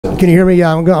Can you hear me?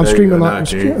 Yeah, I'm streaming.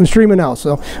 I'm streaming now,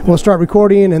 so we'll start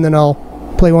recording, and then I'll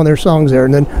play one of their songs there,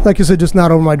 and then, like I said, just not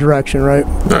over my direction, right?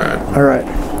 All right. All right.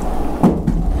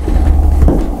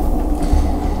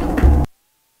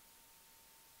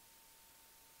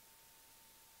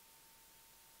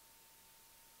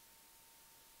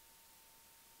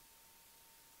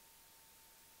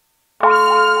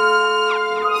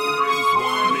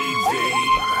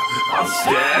 I'm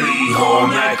steady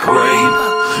on that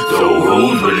creep. So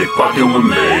who's really fucking with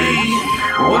me?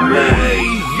 With me,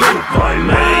 you'll find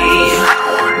me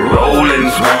rolling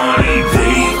 20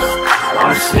 deep.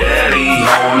 I'm steady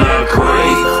on that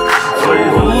creep. So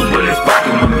who's really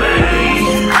fucking with me?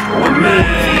 With me.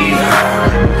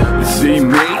 You see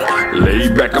me,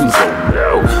 laid back, I'm zoned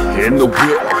out. In the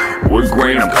whip, wood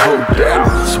grain, I'm coked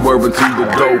out. Swerving through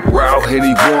the dope route.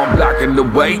 Anyone blocking the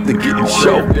way to getting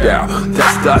choked out.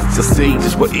 That's us to see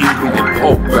just what evil and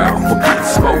Polk out. For getting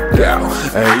smoked out.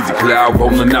 A hazy cloud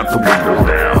rolling out the window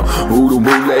now. Hoodu and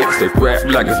Polk, they strap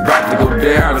like it's about to go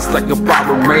down. It's like a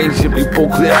fire range, shipping full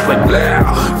clips like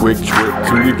loud. Quick trip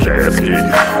to the casket.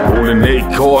 Rolling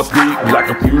 8 cars deep like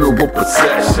a funeral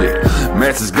procession.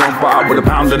 Masses gunfire with a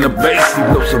pound in the bass.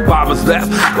 No survivors left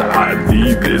to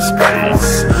ID this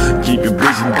space. Keep your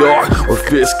vision dark with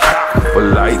fist cocked for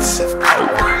lights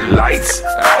out, lights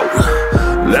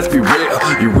out. Let's be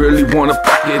real, you really wanna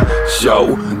fucking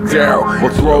show down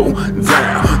or throw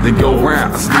down, then go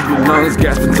round, sleep your lungs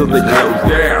gasping till they close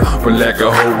down. For lack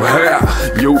of hope,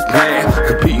 how you plan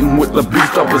competing with the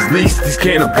beast of his niece? These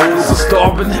cannibals are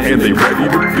starving and they ready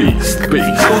to feast.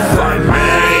 You'll find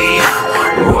me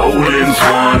rolling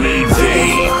 20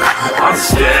 deep. I'm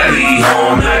steady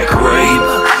on that creep.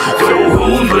 So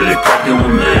who's really fucking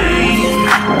with me?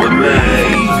 With me,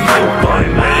 you'll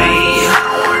find me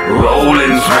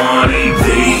rolling 20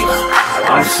 deep.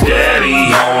 I'm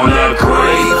steady on the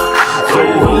creep. So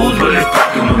who's really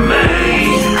fucking with me?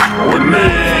 With me.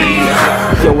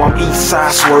 Yo, I'm east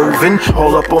side swerving,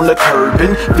 all up on the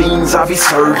curbin'. Fiends I be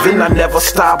serving, I never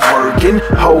stop working.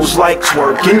 Hoes like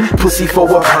twerking, pussy for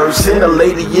a person. A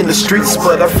lady in the streets,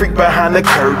 but a freak behind the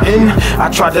curtain.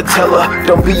 I tried to tell her,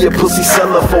 don't be a pussy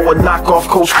seller for a knockoff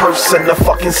Coach purse and a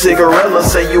fucking cigarella.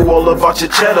 Say you all about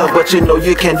your cheddar, but you know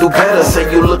you can do better.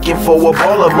 Say you looking for a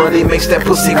baller, money makes that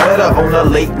pussy wetter. On a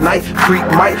late night, creep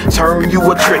might turn you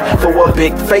a trick. For a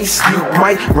big face, you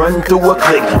might run through a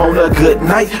click. On a good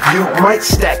night, you might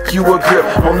stack you a grip.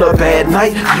 On a bad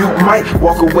night, you might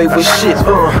walk away with shit.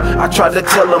 I tried to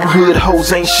tell them hood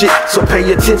hoes ain't shit. So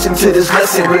pay attention to this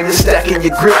lesson when you're stacking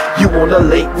your grip. You on a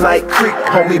late night creep,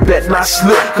 homie, bet not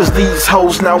slip. Cause these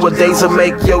hoes nowadays will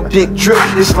make your dick drip.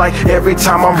 It's like every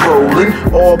time I'm rolling,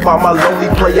 all by my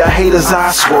lonely player haters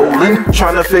eyes swollen.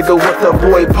 Trying to figure what the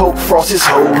boy Polk Frost is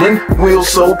holding. Wheels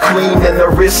so clean and the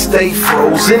wrist stay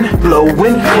frozen. Blowing,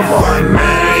 come on.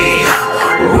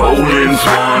 Rolling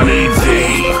 20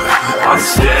 deep. I'm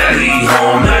steady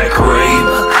on that creep.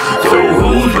 So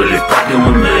who's really fucking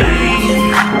with me?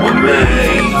 With me,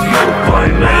 you'll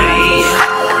find me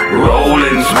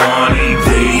rolling 20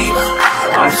 deep.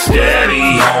 I'm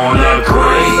steady on the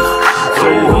creep. So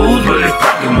who's really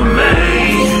fucking with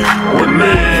me? With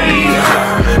me.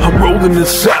 I'm rolling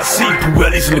inside, see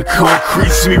Pirellis in the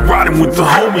concrete. See me riding with the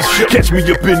homies. Catch me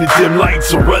up in the dim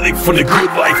lights, a relic from the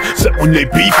good life. Except when they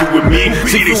beefing with me.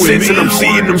 See they sensing, I'm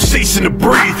seeing them ceasing to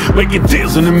breathe. Making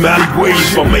deals in the alleyways.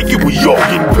 If I make it, we all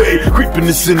getting paid. Creeping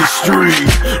this in the street.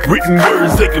 Written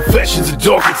words, they confessions of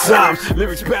darker times.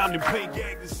 Lyrics bound in pain,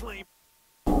 gagged and slain.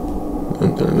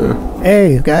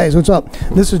 Hey guys, what's up?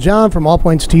 This is John from All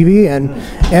Points TV,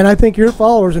 and I think your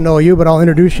followers will know you, but I'll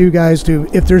introduce you guys to,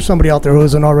 if there's somebody out there who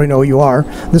doesn't already know who you are.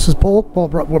 This is Polk,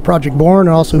 we're Project Born,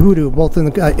 and also Hoodu, both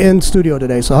in studio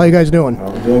today. So how you guys doing?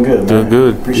 We're doing good, man. Doing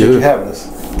good. Appreciate you having us.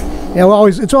 Yeah, well,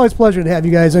 it's always a pleasure to have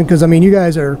you guys in, because I mean, you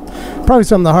guys are probably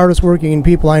some of the hardest working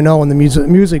people I know in the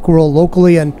music world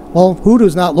locally, and well,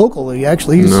 Hoodu's not locally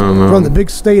actually. He's from the big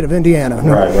state of Indiana.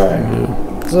 Right. Yeah.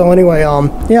 So anyway,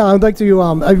 yeah, I'd like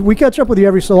to. We catch up with you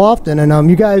every so often, and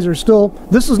you guys are still.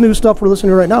 This is new stuff we're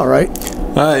listening to right now, right?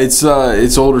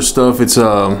 It's older stuff. It's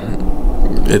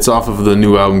off of the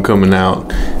new album coming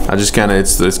out. I just kind of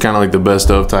it's kind of like the best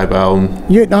of type album.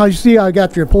 Yeah. Now you see, I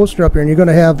got your poster up here, and you're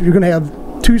gonna have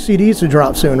 2 CDs to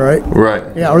drop soon, right? Right.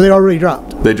 Yeah, or they already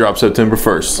dropped. They drop September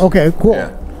 1st. Okay, cool.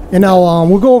 Yeah. And now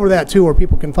we'll go over that too, where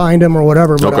people can find them or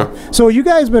whatever. But, okay. So you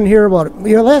guys been here about,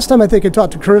 last time I think I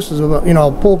talked to Chris is about,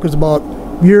 Polk is about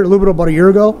a little bit about a year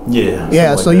ago. Yeah.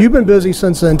 Yeah. So you've been busy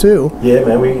since then too. Yeah,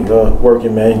 man. We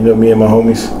working, man. Me and my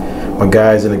homies, my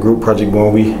guys in the group Project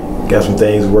Born, we got some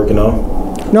things working on.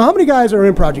 Now, how many guys are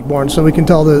in Project Born, so we can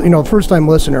tell the first-time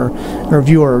listener or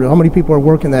viewer how many people are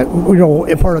working that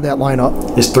part of that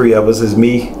lineup? It's 3 of us. It's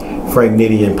me, Frank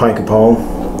Nitty, and Pine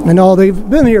Capone. I know they've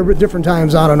been here at different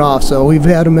times on and off, so we've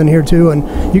had them in here too.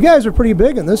 And you guys are pretty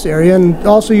big in this area, and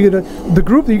also the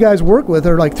group that you guys work with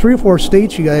are like 3 or 4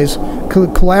 states you guys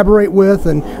collaborate with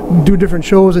and do different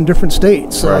shows in different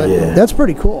states. So right, yeah. That's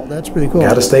pretty cool. That's pretty cool.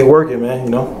 Got to stay working, man. You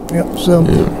know. Yep.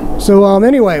 So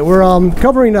anyway, we're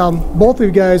covering. Both of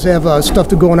you guys have stuff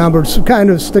to going on, but kind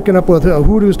of sticking up with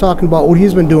Hoodu's talking about what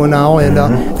he's been doing now, and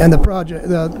and the project,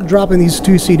 dropping these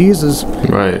 2 CDs is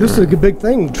right. This is a big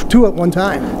thing, 2 at one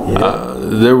time.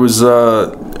 There was,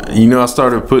 I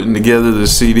started putting together the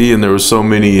CD, and there were so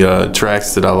many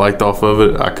tracks that I liked off of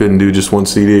it. I couldn't do just one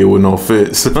CD; it wouldn't all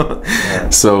fit.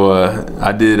 So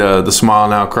I did the "Smile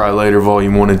Now, Cry Later"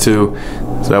 Volume 1 and 2.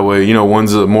 So that way,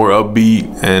 one's a more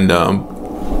upbeat and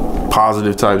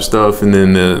positive type stuff, and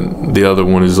then the other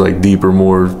one is like deeper,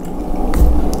 more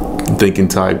thinking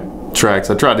type tracks.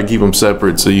 I tried to keep them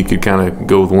separate so you could kind of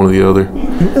go with one or the other.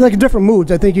 Like different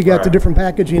moods. I think you got the different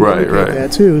packaging right.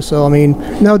 that too. So I mean,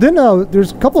 now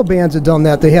there's a couple of bands that done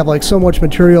that. They have like so much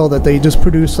material that they just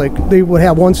produce. Like they would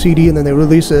have one CD and then they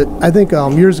release it. I think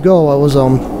years ago I was I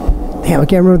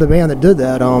can't remember the band that did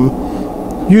that.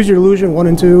 Use Your Illusion 1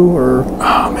 and 2 or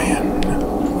oh man.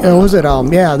 Was it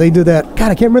yeah, they did that. God,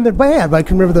 I can't remember the band, but I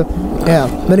can remember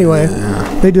but anyway,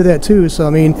 they did that too. So I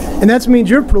mean, and that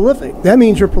means you're prolific. That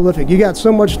means you're prolific. You got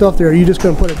so much stuff there, you just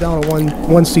couldn't put it down on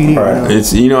one CD. Right.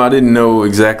 It's I didn't know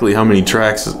exactly how many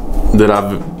tracks that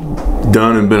I've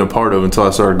done and been a part of until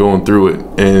I started going through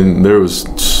it, and there's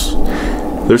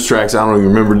tracks I don't even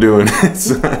remember doing.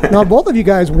 Now both of you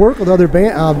guys work with other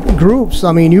groups.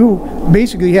 I mean, you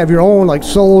basically have your own like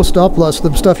solo stuff plus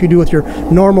the stuff you do with your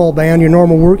normal band, your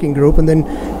normal working group, and then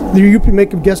you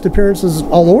make guest appearances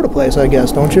all over the place, I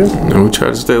guess, don't you? We try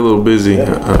to stay a little busy.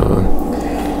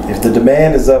 Yeah. If the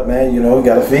demand is up, man, you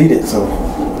got to feed it. So.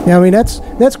 Yeah, I mean that's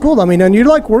cool. I mean, and you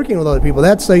like working with other people.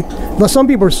 That's like some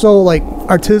people are so like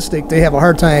artistic, they have a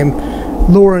hard time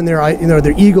lowering their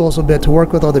their egos a bit to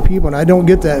work with other people, and I don't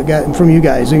get that from you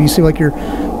guys. And you seem like you're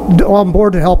on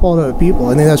board to help all other people.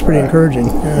 I think that's pretty encouraging.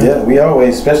 Yeah, we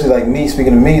always, especially like me.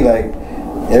 Speaking of me, like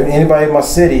anybody in my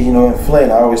city, in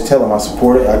Flint, I always tell them I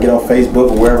support it. I get on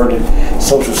Facebook or wherever the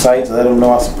social sites, let them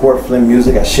know I support Flint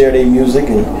music. I share their music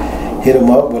and hit them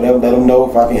up, whatever. Let them know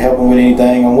if I can help them with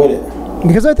anything, I'm with it.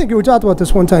 Because I think we talked about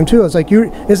this one time too. It's like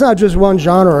it's not just one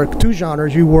genre or 2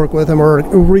 genres you work with them or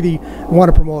really want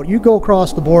to promote. You go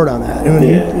across the board on that. I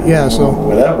mean, so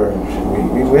whatever.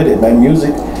 We with it, man.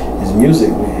 Music is music.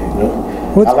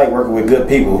 I like working with good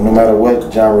people, no matter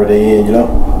what genre they in.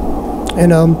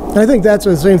 And I think that's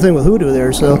the same thing with Hoodu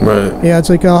there. So right. Yeah, it's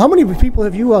like how many people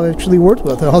have you actually worked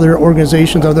with? Other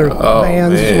organizations, other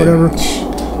bands, whatever.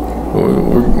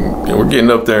 We're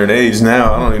getting up there in age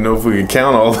now. I don't even know if we can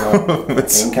count all of them.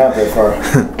 Can't count that far.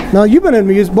 Now you've been in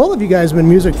music. Both of you guys have been in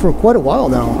music for quite a while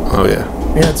now. Oh yeah.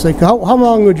 Yeah, it's like how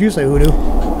long would you say, Hoodu?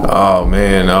 Oh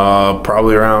man,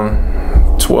 probably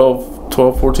around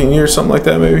 12, 14 years, something like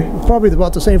that, maybe. Probably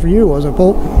about the same for you, wasn't it,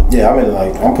 Polk? Yeah,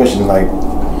 I'm pushing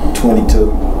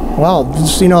 22. Wow,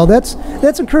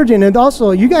 that's encouraging, and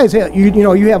also you guys have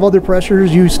you have other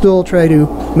pressures. You still try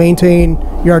to maintain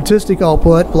your artistic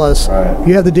output, plus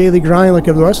you have the daily grind like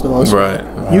the rest of us. Right.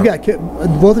 You got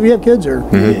both of you have kids, or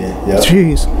Yeah.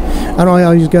 Jeez, I don't know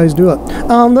how you guys do it.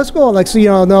 Let's go. Like,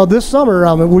 now this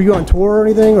summer, were you on tour or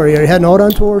anything, or are you heading out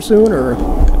on tour soon, or?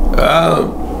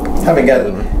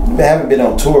 Haven't been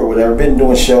on tour or whatever. Been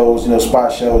doing shows,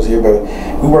 spot shows here, but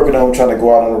we're working on trying to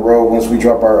go out on the road once we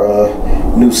drop our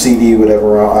new CD,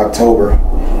 whatever, around October.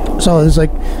 So it's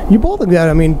like you both have got.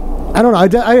 I mean, I don't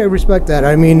know. I respect that.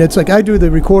 I mean, it's like I do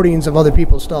the recordings of other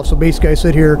people's stuff. So basically, I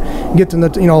sit here, get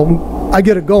to I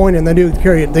get it going, and then they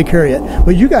carry it.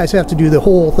 But you guys have to do the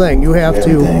whole thing. You have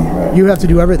you have to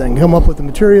do everything. Come up with the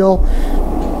material.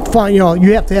 Fine,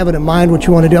 you have to have it in mind what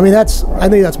you want to do. I mean, I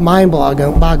think that's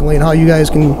mind-boggling how you guys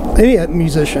any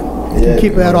musician can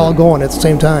keep that all going at the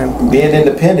same time. Being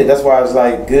independent, that's why it's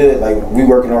like good. Like we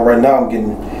working on right now, I'm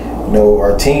getting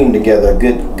our team together, a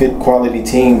good quality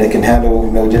team that can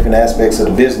handle different aspects of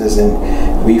the business,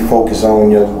 and we focus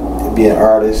on being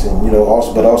artists and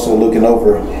also looking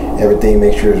over everything,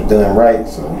 make sure it's done right.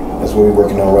 So that's what we're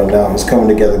working on right now. It's coming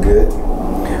together good.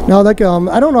 Now, like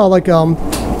I don't know,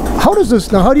 how does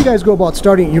this now? How do you guys go about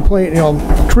starting? You're playing,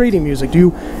 creating music.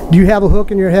 Do you have a hook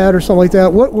in your head or something like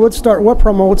that? What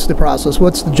promotes the process?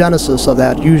 What's the genesis of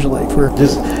that usually? For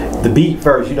just the beat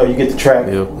first. You get the track,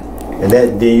 and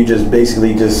then you just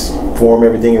basically just form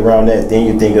everything around that. Then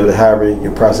you think of the however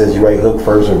your process. You write hook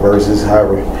first or verses.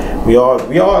 However,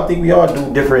 I think we all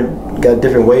got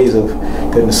different ways of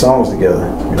putting the songs together.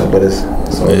 You know, but it's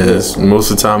yes. Most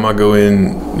of the time I go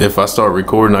in, if I start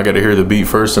recording, I got to hear the beat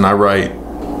first, and I write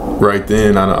right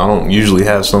then. I don't usually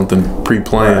have something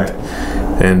pre-planned,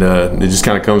 and it just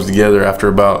kind of comes together after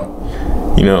about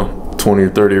 20 or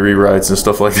 30 rewrites and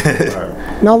stuff like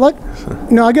that.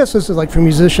 Now, I guess this is like for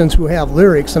musicians who have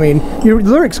lyrics. I mean, your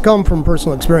lyrics come from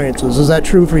personal experiences. Is that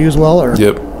true for you as well? Or?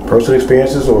 Yep. Personal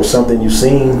experiences or something you've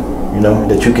seen,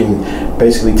 that you can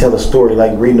basically tell a story,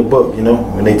 like reading a book,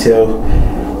 when they tell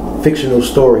fictional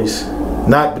stories.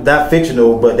 Not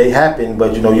fictional, but they happen.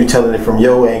 But you're telling it from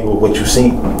your angle, what you've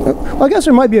seen. Well, I guess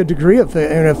there might be a degree of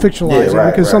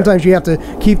fictionalizing, because sometimes you have to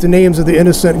keep the names of the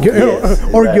innocent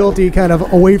or guilty kind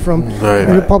of away from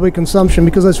public consumption.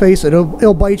 Because let's face it,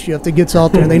 it'll bite you if it gets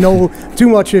out there, and they know too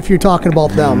much if you're talking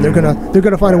about them. They're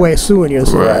gonna find a way of suing you.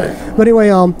 So. Right. But anyway,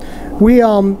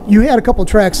 you had a couple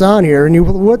tracks on here, and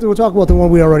we'll talk about the one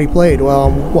we already played.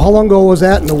 Well, how long ago was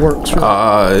that in the works?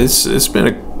 It's been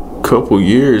a couple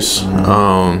years.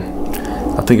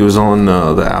 I think it was on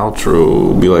the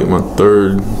outro. It'll be like my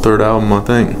third album, I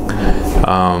think.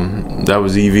 That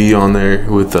was EV on there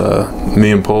with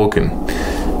me and Polk, and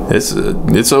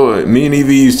me and EV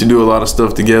used to do a lot of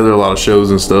stuff together, a lot of shows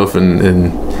and stuff,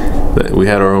 and we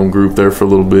had our own group there for a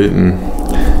little bit, and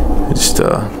just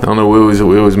I don't know,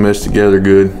 we always meshed together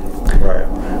good. Right.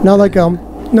 Now,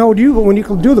 when you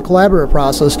do the collaborative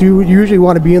process, do you usually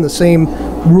want to be in the same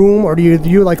room, or do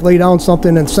you like lay down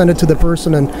something and send it to the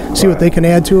person and see what they can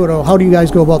add to it, or how do you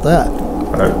guys go about that?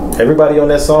 Everybody on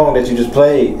that song that you just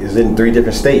played is in 3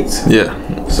 different states. Yeah.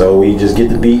 So we just get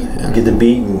the beat,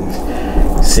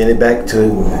 and send it back to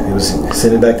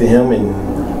him,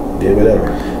 and did whatever.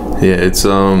 Yeah, it's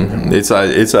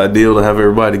ideal to have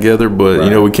everybody together, but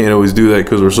we can't always do that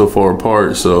because we're so far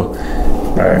apart. So,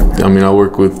 I mean, I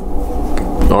work with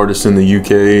artists in the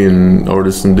UK and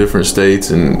artists in different states,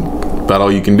 and about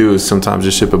all you can do is sometimes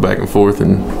just ship it back and forth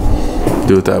and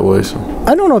do it that way. So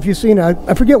I don't know if you've seen it.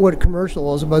 I forget what commercial it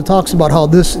was, but it talks about how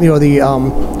this, the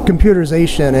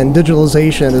computerization and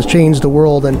digitalization has changed the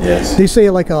world. And they say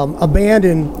like a band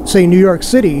in, say, New York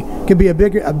City could be a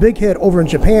big hit over in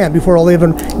Japan before it'll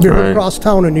even be heard across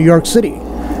town in New York City.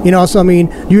 So I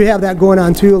mean, you have that going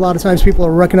on too. A lot of times people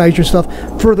will recognize your stuff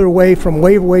further away from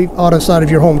way outside of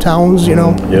your hometowns.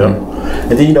 Yeah.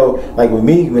 And then like with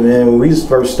me, when we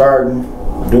first started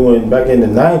doing back in the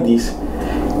 '90s,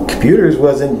 computers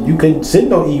you couldn't send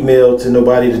no email to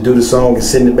nobody to do the song and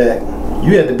send it back.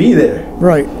 You had to be there.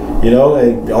 Right. And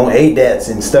on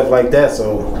ADATs and stuff like that.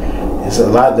 So it's a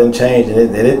lot of them changed,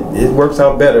 and it works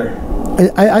out better.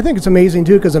 I think it's amazing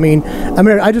too, because I mean,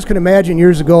 I just can imagine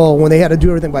years ago when they had to do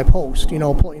everything by post.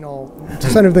 To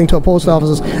send everything to a post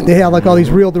office, they had like all these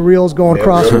reel-to-reels going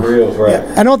across. Reel-to-reels, right?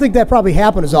 I don't think that probably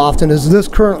happened as often as this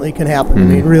currently can happen. I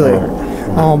mean, really,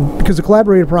 because the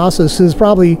collaborative process is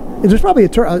there's probably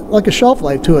like a shelf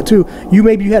life to it too.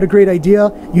 Maybe you had a great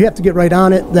idea, you have to get right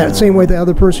on it that same way the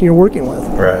other person you're working with.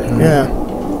 Right. Yeah.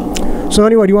 So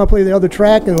anyway, do you want to play the other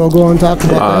track, and we'll go on and talk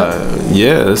about that?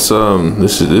 Yeah, this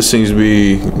seems to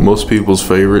be most people's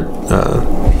favorite.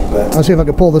 I'll see if I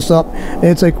can pull this up.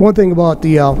 It's like one thing about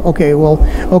the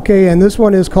and this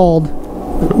one is called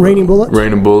Raining Bullets.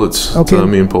 Raining Bullets. Okay.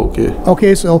 Me and Polk. Yeah.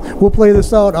 Okay, so we'll play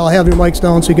this out. I'll have your mics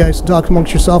down so you guys can talk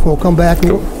amongst yourself, and we'll come back.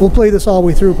 And we'll play this all the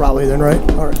way through, probably. Then, right?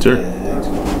 All right. Sure.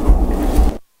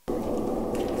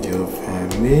 You'll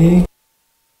find me.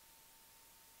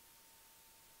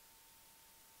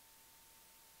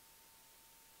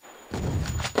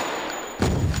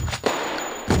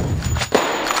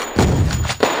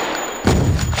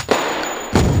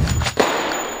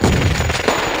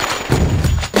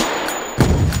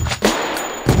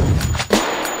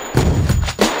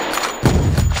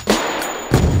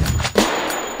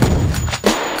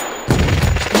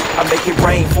 Make it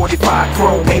rain, 45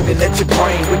 chrome, aiming at your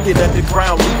brain. Wicked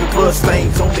underground, leaving blood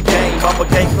stains on the game. I'm a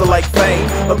gangster like Fame,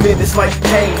 a menace like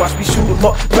Kane. Watch me shoot 'em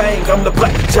up, bang. I'm the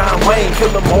Black John Wayne,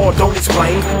 kill 'em all, don't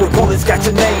explain. The bullets got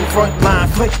your name, front line,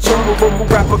 flick, journal, local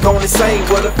rapper gonna sing.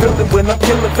 What a feeling when I'm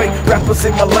killing fake rappers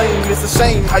in my lane. It's a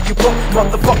shame how you broke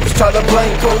motherfuckers try to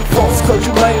blame. Throw false cause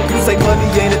you lame, you say money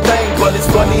ain't a thing. But it's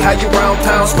funny how you round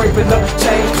town scraping up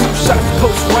change. 2 shots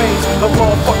close range, a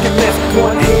motherfucking mess.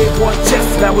 One head, one chest,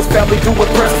 now it's family do it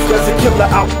press. There's a killer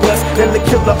out west, and the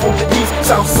killer on the east,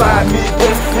 south side,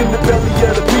 midwest, in the belly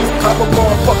of the beast. I'm a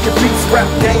motherfucking beast, rap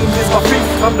game is my beat.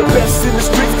 I'm the best in the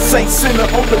streets, Saint Sinner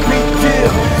on the beat,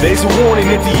 yeah. There's a warning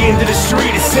at the end of the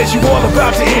street. It says you all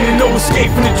about to end and no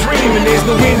escape from the dream. And there's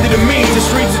no end to the means. The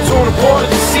streets are torn apart at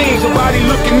the seams. Nobody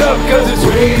looking up,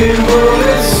 raining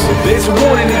bullets. There's a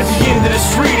warning at the end of the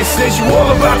street. It says you all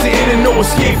about to end and no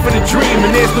escape from the dream.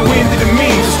 And there's no end to the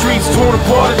means. The streets torn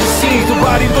apart at the seams.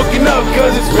 Nobody looking up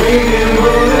cause it's raining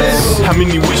bullets. How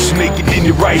many wishing they could end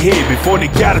it right here before they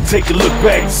gotta take a look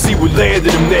back to see what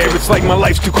landed them there? It's like my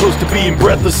life's too close to being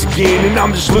breathless again, and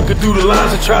I'm just looking through the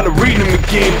lines and try to read them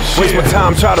again. Waste my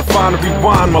time, try to find a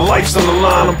rewind. My life's on the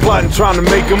line, I'm plotting, trying to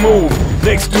make a move.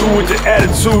 Next dude with the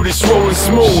attitude is rolling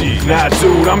smooth. Nah,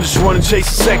 dude, I'm just running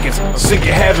chasing seconds. Sick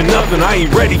of having nothing, I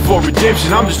ain't ready for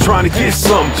redemption. I'm just trying to get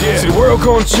something. See, the world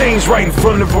gonna change right in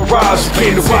front of our eyes.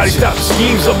 Can't nobody stop the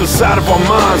schemes up inside of our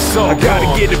minds. So I gotta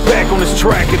get it back on this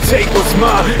track and take what's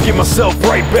mine. Get myself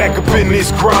right back up in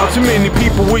this crowd. Too many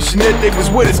people wishing that they was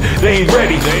with us, they ain't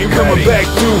ready. Coming back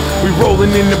through, we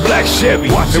rolling in the black Chevy.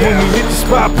 And when we hit the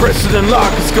spot, press it and lock,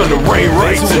 it's gonna rain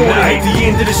right tonight. At the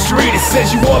end of the street, it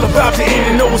says you all about to end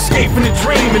and no escape from the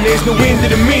dream. And there's no end to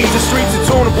the means. The streets are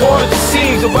torn apart at the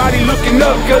seams. Nobody looking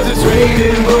up cause it's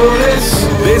raining bullets.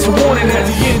 There's a warning at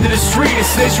the end of the street. It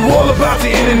says you all about to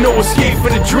end and no escape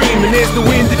from the dream. And there's no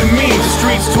end to the means. The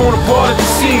streets torn apart at the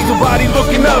seams. Nobody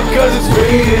looking up cause it's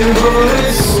raining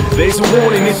bullets. There's a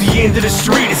warning at the end of the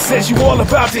street. It says you all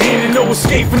about to end and no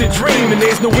escape from the dream. And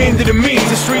there's no end to the means.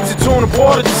 The streets are torn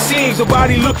apart at the seams.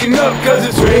 Nobody looking up cause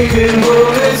it's raining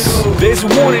bullets. There's a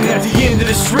warning at the end of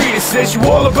the street. It says you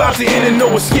all about to end and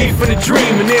no escape from the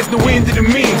dream. And there's no end to the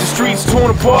means. The streets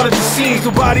torn apart at the seams.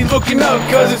 Nobody looking up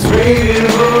cause it's raining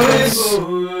bullets.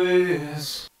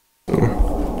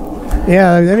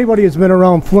 Yeah, anybody who's been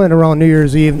around Flint around New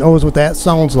Year's Eve knows what that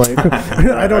sounds like.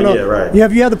 I don't know. Yeah, right. Yeah,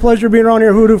 have you had the pleasure of being around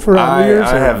here, Hoodu, for New Year's?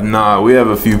 I have not. We have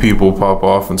a few people pop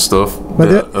off and stuff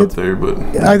up there, but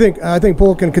I think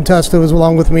Polk can contest to it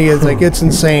along with me. It's like it's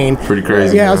insane. Pretty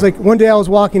crazy. Yeah, I was like one day I was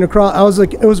walking across. I was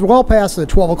like it was well past the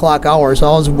 12 o'clock hour,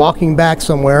 so I was walking back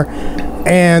somewhere.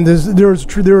 And there was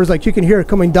like you can hear it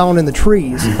coming down in the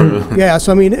trees. Yeah,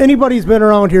 so I mean anybody's been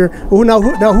around here.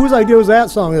 Now whose idea was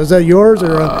that song? Was that yours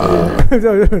or?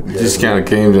 Just kind of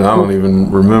came to. I don't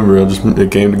even remember. It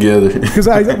came together. Because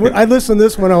I listened to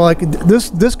this one. I'm like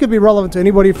this could be relevant to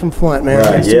anybody from Flint, man.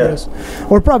 Right, yeah.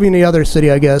 Or probably any other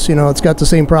city, I guess. You know, it's got the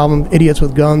same problem. Idiots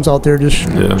with guns out there just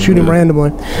shooting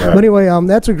randomly. Right. But anyway,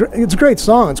 it's a great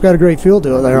song. It's got a great feel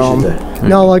to it.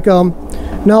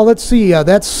 Now let's see.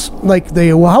 That's like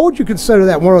how would you consider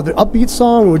that more of the upbeat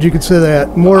song, or would you consider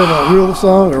that more of a real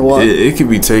song, or what? It could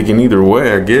be taken either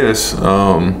way, I guess.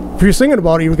 If you're singing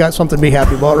about it, you've got something to be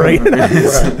happy about, right? Right.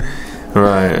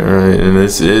 And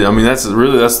I mean, that's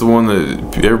the one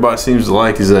that everybody seems to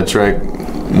like, is that track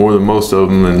more than most of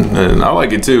them, and I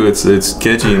like it too. It's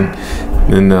catchy,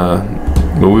 and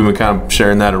but we've been kind of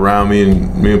sharing that around.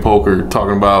 Me and Polk are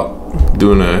talking about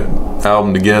doing a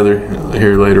album together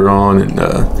here later on, and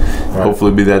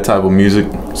hopefully be that type of music.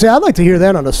 See, I'd like to hear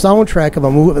that on the soundtrack of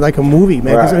a movie, like a movie,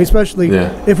 man. Right. Especially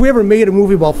if we ever made a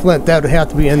movie about Flint, that would have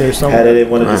to be in there somewhere. Had it in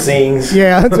one of the scenes.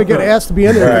 Yeah, it's like it has to be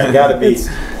in there. Right, gotta be.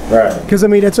 Right. Because I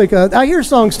mean, it's like I hear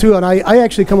songs too, and I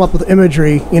actually come up with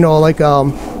imagery, like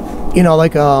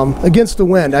Against the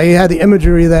Wind. I had the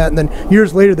imagery of that, and then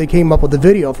years later they came up with the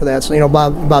video for that. So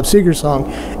Bob Seger's song,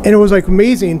 and it was like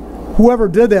amazing. Whoever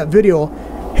did that video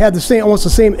had almost the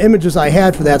same images I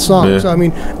had for that song. So I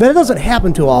mean, that doesn't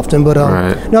happen too often. But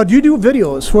now, do you do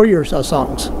videos for your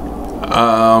songs?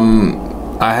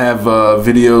 I have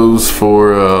videos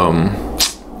for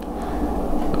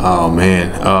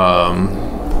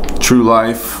True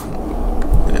Life.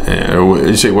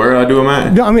 You say where I do them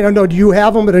at? No, I mean, do you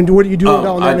have them? But what do you do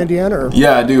down there in Indiana? Or?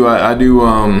 Yeah, I do. I do.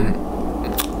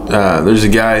 There's a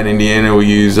guy in Indiana we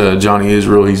use, Johnny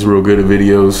Israel. He's real good at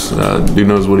videos. Dude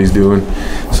knows what he's doing.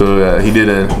 So he did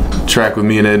a track with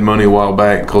me and Ed Money a while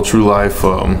back called True Life.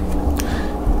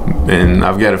 And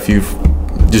I've got a few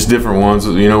just different ones.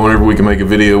 Whenever we can make a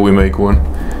video, we make one.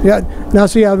 Yeah. Now,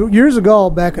 see, years ago,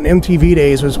 back in MTV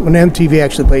days, was when MTV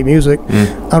actually played music.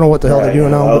 I don't know what the hell they're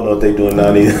doing now. I don't know what they're doing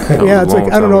now either. Yeah, it's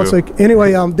like I don't know. It's like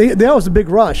anyway. That was a big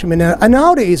rush. I mean,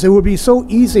 nowadays it would be so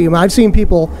easy. I mean, I've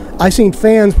seen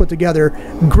fans put together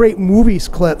great movies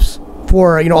clips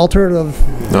for alternative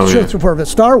for the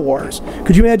Star Wars.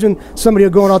 Could you imagine somebody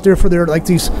going out there for their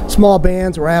these small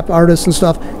bands, rap artists and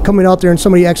stuff, coming out there and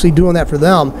somebody actually doing that for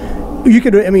them? You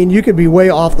could be way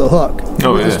off the hook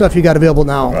with the stuff you got available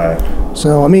now. Right.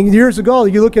 So I mean, years ago,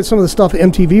 you look at some of the stuff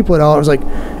MTV put out. I was like,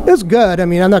 it's good. I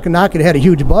mean, I'm not gonna knock it. It had a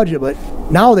huge budget, but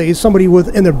nowadays, somebody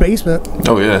in their basement,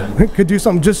 could do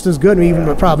something just as good, and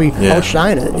even probably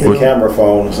outshine it. With a camera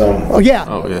phone or something. Oh yeah.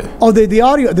 The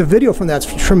audio, the video from that's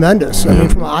tremendous. I mean,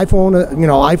 from an iPhone,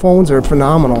 iPhones are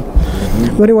phenomenal.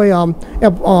 But anyway,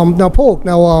 now Polk.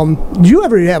 Now, do you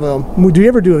ever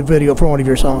do a video for one of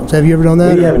your songs? Have you ever done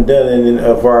that? We haven't done it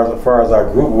as far as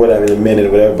our group, or whatever, in a minute,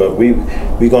 or whatever. But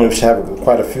we're going to have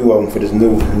quite a few of them for this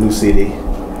new CD.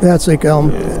 That's like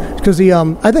because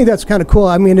I think that's kind of cool.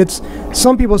 I mean, it's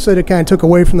some people said it kind of took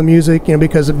away from the music,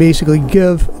 because it basically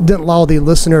didn't allow the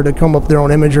listener to come up with their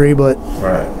own imagery. But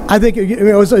right. I think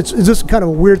it's just kind of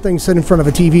a weird thing to sit in front of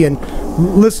a TV and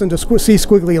listen to see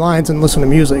squiggly lines and listen to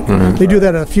music. Mm-hmm. They do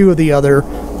that at a few of the other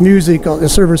music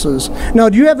services. Now,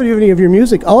 do you have any of your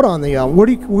music out on the?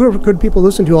 Where could people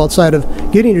listen to outside of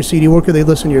getting your CD? Where could they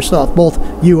listen to your stuff? Both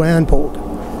you and Polk.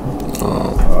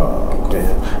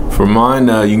 For mine,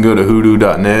 you can go to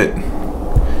hoodoo.net.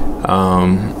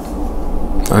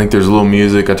 I think there's a little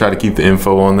music. I try to keep the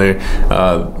info on there.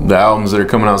 The albums that are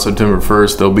coming out September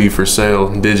 1st, they'll be for sale,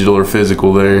 digital or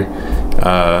physical there.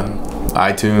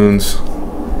 iTunes.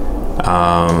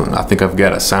 I think I've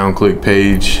got a SoundClick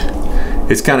page.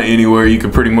 It's kind of anywhere. You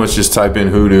can pretty much just type in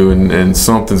Hoodoo and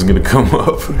something's going to come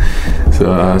up.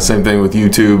 So same thing with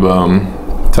YouTube.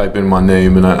 Type in my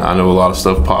name and I know a lot of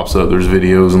stuff pops up. There's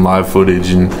videos and live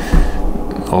footage and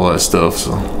all that stuff.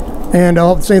 So. And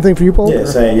same thing for you, Paul? Yeah,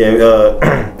 same.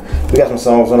 Yeah, we got some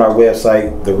songs on our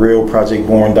website,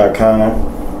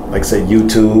 therealprojectborn.com. Like I said,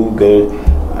 YouTube, go to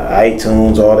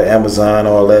iTunes, all the Amazon,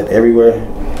 all that, everywhere.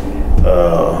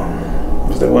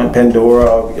 What's that one? Pandora,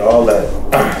 all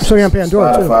that. So you're on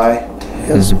Pandora Spotify,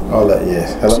 too. Yes. All that.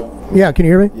 Yes. Hello. Yeah, can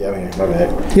you hear me? Yeah, I'm here. My bad.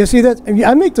 Yeah, see that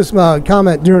I make this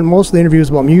comment during most of the interviews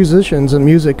about musicians and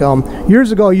music.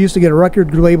 Years ago, I used to get a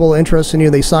record label interested in you.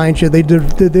 They signed you. They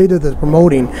did the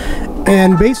promoting,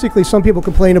 and basically, some people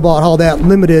complain about how that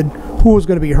limited who was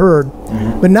going to be heard.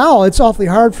 Mm-hmm. But now it's awfully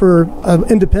hard for an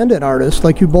independent artist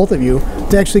like both of you,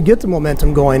 to actually get the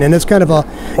momentum going. And it's kind of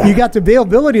you got the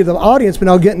availability of the audience, but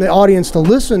now getting the audience to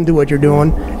listen to what you're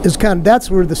doing is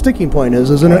that's where the sticking point is,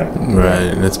 isn't it?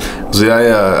 Right.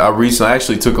 I recently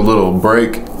actually took a little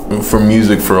break from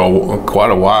music for quite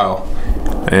a while,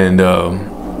 and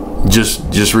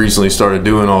just recently started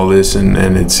doing all this, and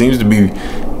it seems to be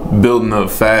building up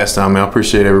fast. I mean, I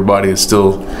appreciate everybody that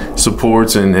still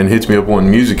supports and hits me up on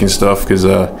music and stuff, because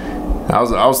I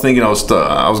was thinking I was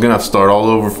gonna have to start all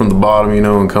over from the bottom,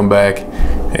 and come back,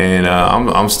 and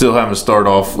I'm still having to start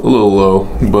off a little low,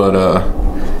 but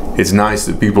it's nice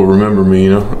that people remember me, he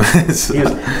was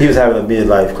having a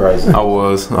midlife crisis. I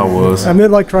was a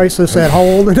midlife crisis at how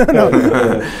old?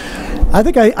 No. I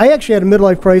think I actually had a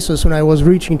midlife crisis when I was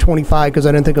reaching 25, because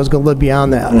I didn't think I was going to live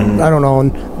beyond that. Mm-hmm. I don't know,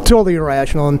 and totally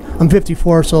irrational. And I'm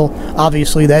 54, so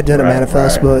obviously that didn't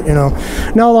manifest. Right.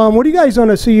 But now what are you guys going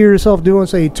to see yourself doing,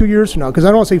 say 2 years from now? Because I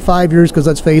don't want to say 5 years, because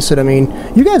let's face it, I mean,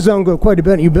 you guys done go quite a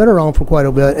bit. You've been around for quite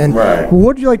a bit. And what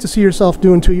would you like to see yourself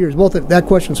do in 2 years? That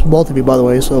question's for both of you, by the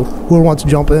way. So who wants to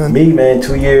jump in? Me, man,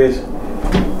 2 years.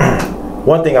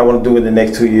 One thing I want to do in the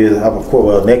next 2 years,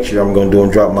 next year I'm going to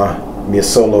drop me a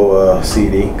solo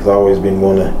CD, because I've always been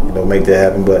wanting to make that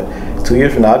happen. But 2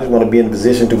 years from now, I just want to be in a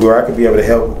position to where I could be able to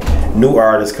help new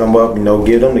artists come up,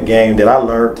 give them the game that I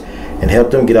learned and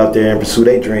help them get out there and pursue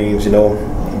their dreams,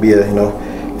 be a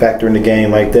factor in the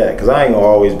game like that. Because I ain't gonna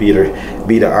always be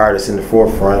the artist in the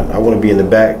forefront. I want to be in the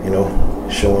back,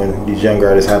 showing these young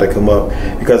artists how to come up.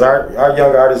 Because our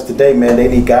young artists today, man, they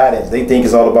need guidance. They think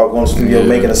it's all about going to the studio,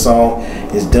 making a song,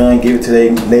 it's done, give it to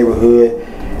their neighborhood.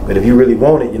 But if you really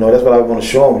want it, that's what I want to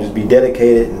show them. Just be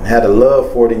dedicated and have the love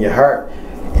for it in your heart,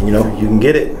 and you can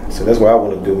get it. So that's what I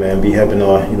want to do, man. Be helping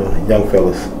young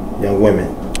fellas, young women.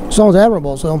 Sounds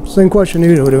admirable. So same question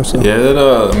you do. So. Yeah,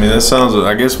 that sounds.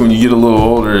 I guess when you get a little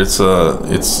older, it's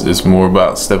more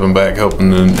about stepping back, helping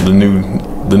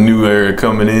the new era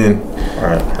coming in. All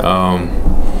right.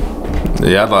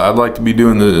 I'd like to be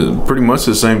doing pretty much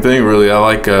the same thing. Really,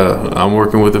 I'm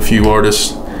working with a few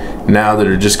artists now that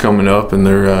are just coming up, and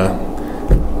I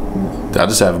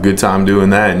just have a good time doing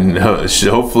that, and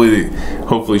hopefully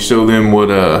show them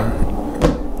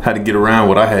how to get around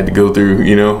what I had to go through,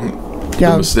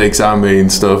 the mistakes I made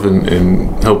and stuff,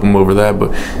 and help them over that. But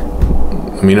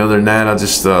I mean, other than that, I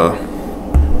just help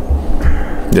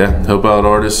out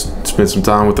artists, spend some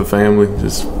time with the family.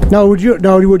 Now, would you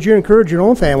encourage your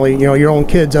own family, your own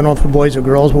kids? I don't know if for boys or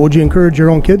girls, but would you encourage your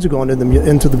own kids to go into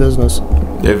the business?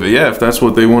 If that's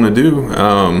what they want to do,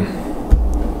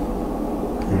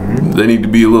 they need to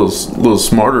be a little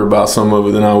smarter about some of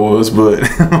it than I was. But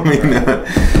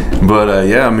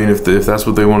if that's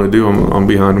what they want to do, I'm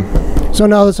behind them. So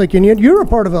now it's like, and you're a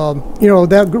part of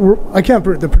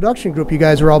the production group you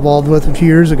guys were all involved with a few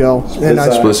years ago.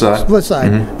 Split Side.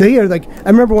 Mm-hmm. They are I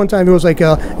remember one time it was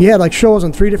you had shows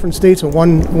in 3 different states in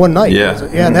one night. Yeah.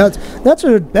 That's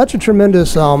a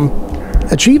tremendous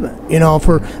achievement, you know,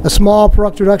 for a small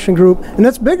production group, and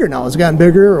that's bigger now. It's gotten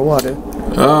bigger, or what?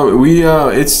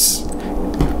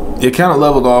 It kind of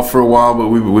leveled off for a while, but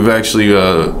we've actually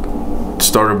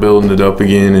started building it up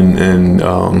again, and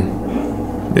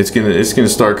it's gonna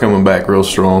start coming back real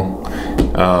strong.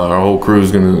 Our whole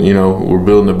crew's gonna, you know, we're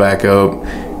building it back up,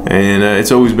 and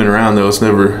it's always been around though. It's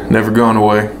never gone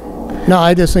away. No,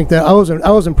 I just think that I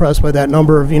was impressed by that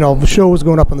number of, you know, shows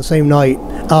going up on the same night.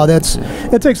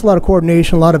 It takes a lot of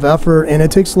coordination, a lot of effort, and it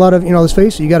takes a lot of, you know, let's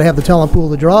face it, you got to have the talent pool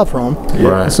to draw from.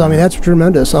 Right. So I mean, that's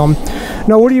tremendous. Now,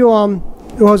 what do you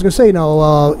what I was gonna say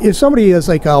now, if somebody is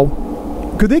like,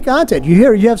 could they contact you?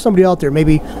 You have somebody out there,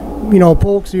 maybe, you know,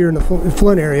 Polk's here in the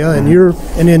Flint area, and you're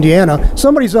in Indiana.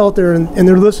 Somebody's out there and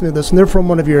they're listening to this, and they're from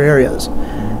one of your areas,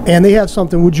 and they have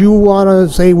something. Would you want to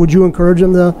say? Would you encourage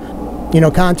them to, you know,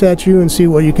 contact you and see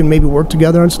what you can maybe work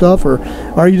together and stuff, or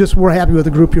are you just more happy with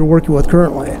the group you're working with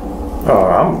currently?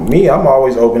 I'm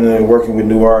always open to working with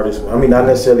new artists. I mean, not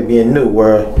necessarily being new,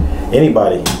 where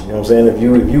anybody, you know what I'm saying? If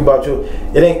you about you,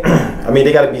 it ain't. I mean,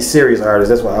 they got to be serious artists.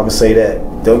 That's why I would say that.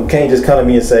 You can't just come to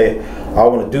me and say, I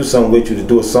want to do something with you, to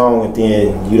do a song, and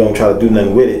then you don't try to do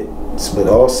nothing with it. But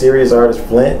all serious artists,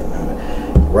 Flint,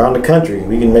 around the country,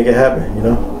 we can make it happen. You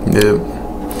know. Yeah.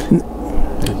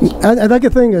 I think the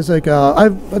thing is, like,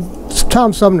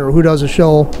 Tom Sumner, who does a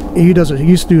show, he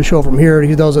used to do a show from here,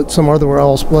 he does it somewhere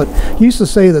else, but he used to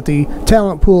say that the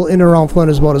talent pool in and around Flint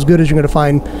is about as good as you're going to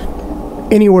find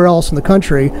anywhere else in the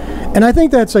country. And I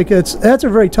think that's a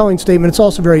very telling statement. It's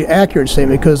also a very accurate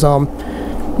statement, because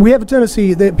we have a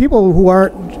tendency that people who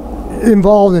aren't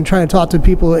involved in trying to talk to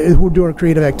people who are doing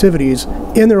creative activities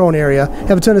in their own area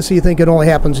have a tendency to think it only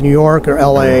happens in New York or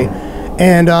LA.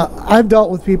 And I've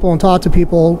dealt with people and talked to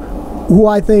people who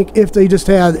I think if they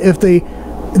got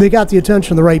the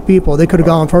attention of the right people, they could have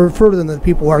gone further than the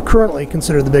people who are currently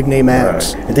considered the big name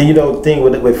acts. Right. And then, you know, the thing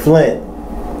with Flint,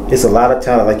 it's a lot of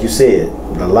talent, like you said,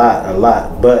 a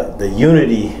lot, but the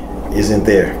unity isn't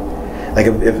there. Like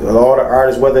if all the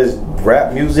artists, whether it's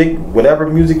rap music, whatever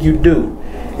music you do,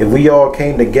 if we all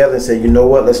came together and said, you know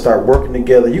what, let's start working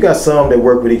together. You got some that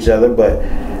work with each other, but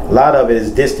a lot of it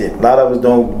is distant. A lot of us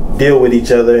don't deal with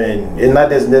each other, and it's not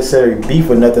necessarily beef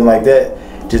or nothing like that.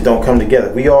 Just don't come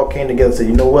together. We all came together and said,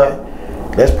 you know what?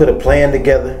 Let's put a plan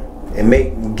together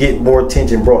and get more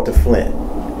attention brought to Flint.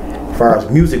 As far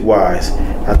as music-wise,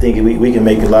 I think we can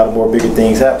make a lot of more bigger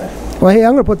things happen. Well, hey,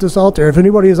 I'm going to put this out there. If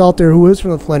anybody is out there who is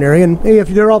from the Flint area, and hey, if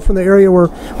they're out from the area where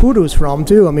Hoodu's from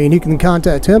too, I mean, you can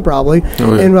contact him probably.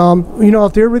 Oh, yeah. And you know,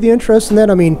 if they're really interested in that,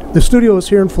 I mean, the studio is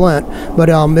here in Flint, but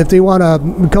if they want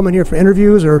to come in here for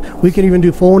interviews, or we can even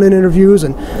do phone-in interviews,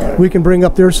 and we can bring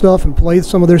up their stuff and play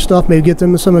some of their stuff, maybe get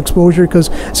them some exposure. Because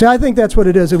see, I think that's what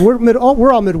it is. We're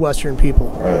all Midwestern people.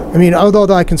 Right. I mean,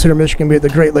 although I consider Michigan to be the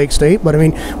Great Lakes state, but I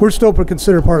mean, we're still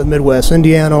considered part of the Midwest: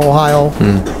 Indiana, Ohio,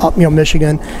 you know,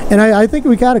 Michigan, and I think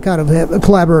we got to kind of have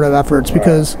collaborative efforts,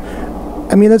 because,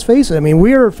 I mean, let's face it. I mean,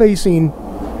 we don't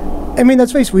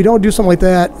do something like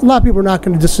that, a lot of people are not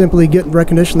going to just simply get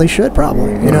recognition they should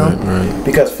probably, you know. Right.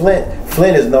 Because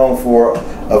Flint is known for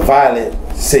a violent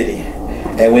city,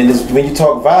 and when you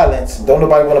talk violence, don't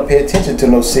nobody want to pay attention to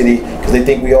no city, because they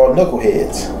think we all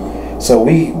knuckleheads. So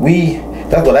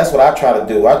that's what I try to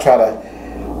do. I try to,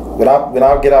 when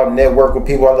I get out and network with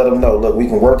people, I let them know, look, we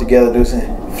can work together, do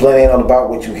something. Flint ain't all about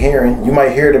what you're hearing. You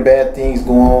might hear the bad things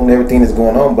going on, everything that's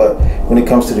going on, but when it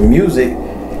comes to the music,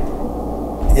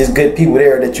 it's good people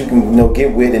there that you can, you know,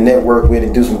 get with and network with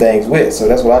and do some things with. So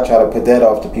that's what I try to put that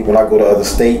off to people when I go to other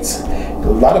states. A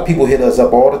lot of people hit us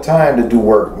up all the time to do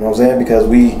work, you know what I'm saying? Because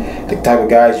we the type of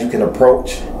guys you can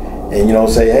approach and, you know,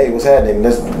 say, hey, what's happening?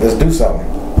 Let's do something,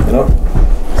 you know?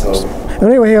 So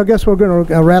anyway, I guess we're going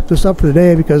to wrap this up for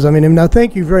today, because, I mean, now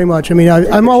thank you very much. I mean,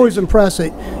 I'm always impressed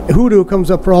that Hoodu comes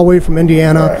up all the way from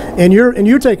Indiana, and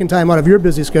you're taking time out of your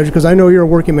busy schedule, because I know you're a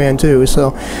working man too.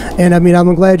 So, and I mean,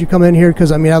 I'm glad you come in here,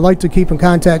 because I mean, I like to keep in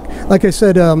contact. Like I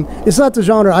said, it's not the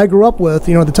genre I grew up with,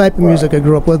 you know, the type of music I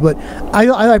grew up with, but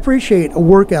I appreciate a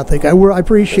work ethic. I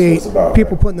appreciate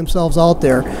people putting themselves out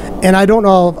there, and I don't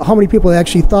know how many people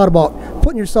actually thought about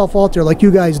putting yourself out there like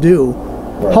you guys do.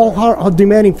 Right. How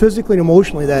demanding physically and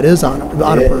emotionally that is on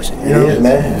a person. You know?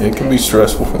 Man. It can be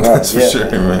stressful. That's for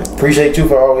sure, man. Appreciate you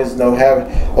for always, you know,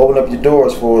 open up your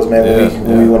doors for us, man.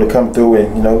 When we want to come through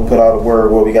and, you know, put out a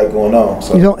word what we got going on.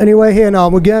 So, you know, anyway, hey, and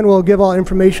again, we'll give all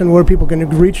information where people can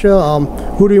reach you.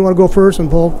 Who do you want to go first, and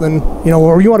Polk? Then, you know,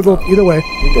 or you want to go either way.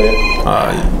 You go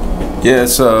ahead. Yeah,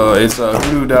 it's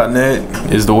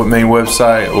Hoodu.net is the main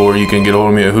website, or you can get hold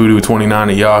of me at Hoodu29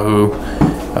 at Yahoo.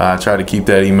 I try to keep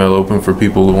that email open for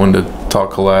people who want to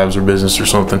talk collabs or business or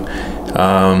something.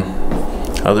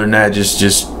 Other than that,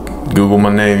 just Google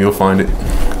my name, you'll find it.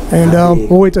 And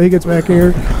we'll wait till he gets back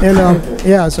here. And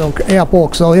yeah, so yeah,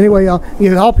 Polk. So anyway,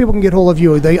 how people can get hold of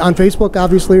you? They on Facebook,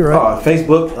 obviously, right?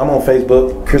 Facebook. I'm on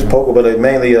Facebook, Chris Polk, but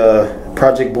mainly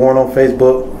Project Born on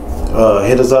Facebook.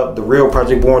 Hit us up,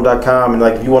 therealprojectborn.com, and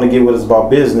like if you want to get with us about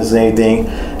business or anything,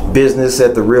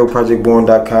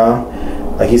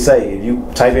 business@therealprojectborn.com. Like you say, if you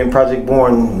type in Project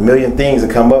Born, a million things will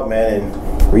come up, man,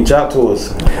 and reach out to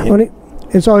us.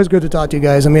 It's always good to talk to you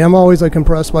guys. I mean, I'm always like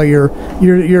impressed by your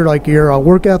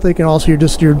work ethic and also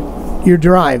your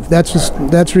drive.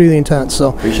 That's really intense.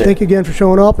 So thank you again for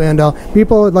showing up. And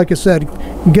people, like I said,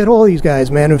 get hold of these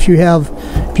guys, man. If you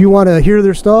want to hear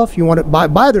their stuff, you want to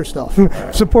buy their stuff,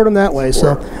 support them that way.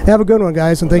 So have a good one,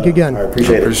 guys, and thank you again. I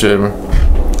appreciate it. Appreciate it, man.